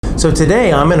So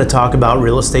today I'm going to talk about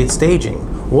real estate staging.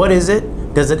 What is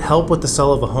it? Does it help with the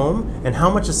sale of a home? And how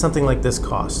much does something like this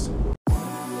cost?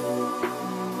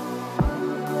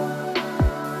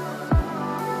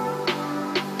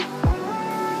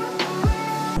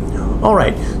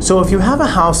 Alright, so if you have a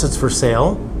house that's for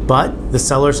sale, but the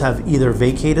sellers have either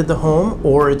vacated the home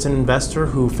or it's an investor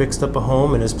who fixed up a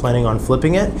home and is planning on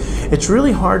flipping it, it's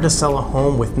really hard to sell a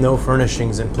home with no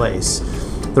furnishings in place.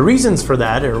 The reasons for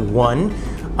that are, one,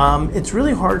 it's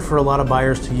really hard for a lot of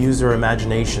buyers to use their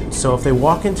imagination. So if they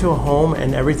walk into a home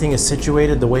and everything is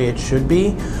situated the way it should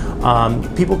be,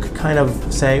 people could kind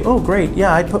of say, oh great,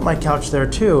 yeah, I'd put my couch there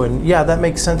too, and yeah, that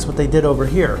makes sense what they did over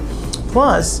here.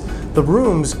 Plus, the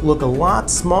rooms look a lot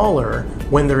smaller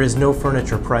when there is no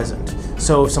furniture present.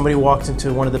 So if somebody walks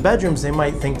into one of the bedrooms, they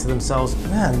might think to themselves,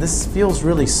 man, this feels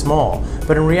really small.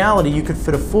 But in reality, you could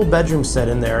fit a full bedroom set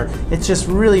in there. It's just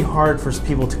really hard for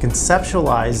people to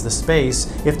conceptualize the space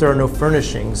if there are no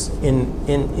furnishings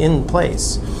in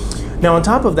place. Now on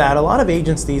top of that, a lot of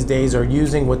agents these days are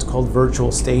using what's called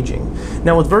virtual staging.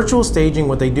 Now with virtual staging,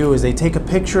 what they do is they take a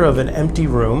picture of an empty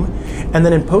room, and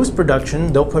then in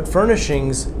post-production, they'll put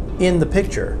furnishings in the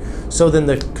picture. So then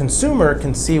the consumer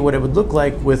can see what it would look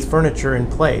like with furniture in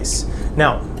place.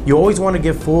 Now, you always want to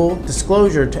give full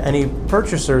disclosure to any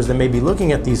purchasers that may be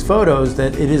looking at these photos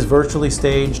that it is virtually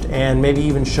staged, and maybe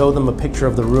even show them a picture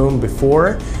of the room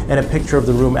before and a picture of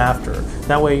the room after.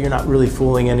 That way you're not really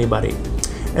fooling anybody.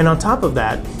 And on top of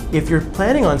that, if you're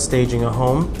planning on staging a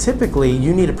home, typically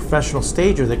you need a professional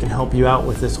stager that can help you out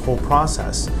with this whole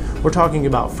process. We're talking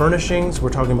about furnishings,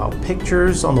 we're talking about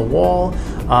pictures on the wall,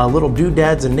 little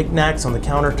doodads and knickknacks on the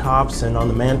countertops and on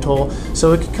the mantle,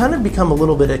 so it can kind of become a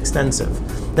little bit extensive.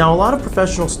 Now a lot of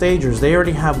professional stagers, they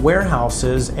already have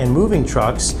warehouses and moving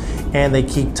trucks, and they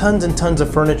keep tons and tons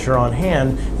of furniture on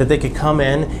hand that they could come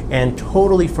in and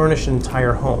totally furnish an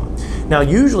entire home. Now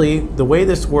usually the way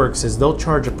this works is they'll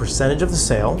charge a percentage of the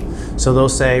sale. So they'll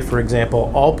say, for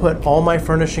example, I'll put all my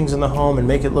furnishings in the home and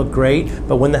make it look great,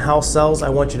 but when the house sells, I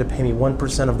want you to pay me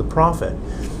 1% of the profit.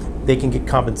 They can get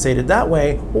compensated that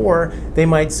way, or they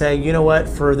might say, you know what,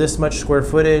 for this much square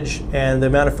footage and the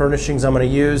amount of furnishings I'm going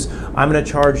to use, I'm going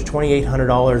to charge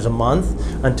 $2,800 a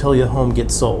month until your home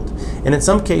gets sold. And in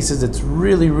some cases, it's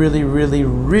really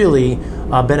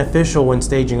beneficial when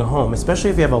staging a home, especially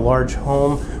if you have a large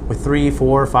home with 3,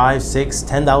 4, 5, 6,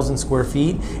 10,000 square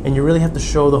feet, and you really have to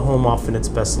show the home off in its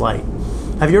best light.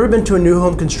 Have you ever been to a new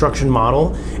home construction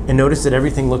model and noticed that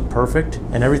everything looked perfect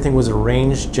and everything was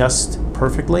arranged just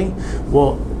perfectly?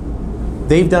 Well,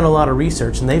 they've done a lot of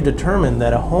research and they've determined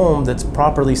that a home that's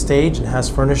properly staged and has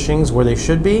furnishings where they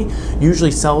should be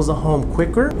usually sells the home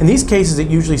quicker. In these cases, it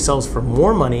usually sells for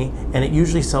more money, and it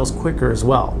usually sells quicker as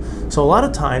well. So a lot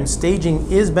of times,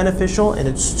 staging is beneficial and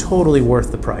it's totally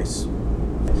worth the price.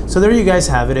 So there you guys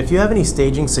have it. If you have any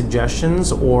staging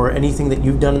suggestions or anything that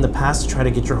you've done in the past to try to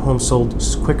get your home sold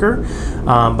quicker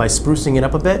by sprucing it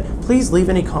up a bit, please leave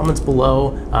any comments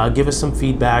below, give us some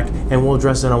feedback, and we'll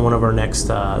address it on one of our next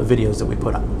videos that we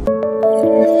put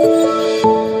up.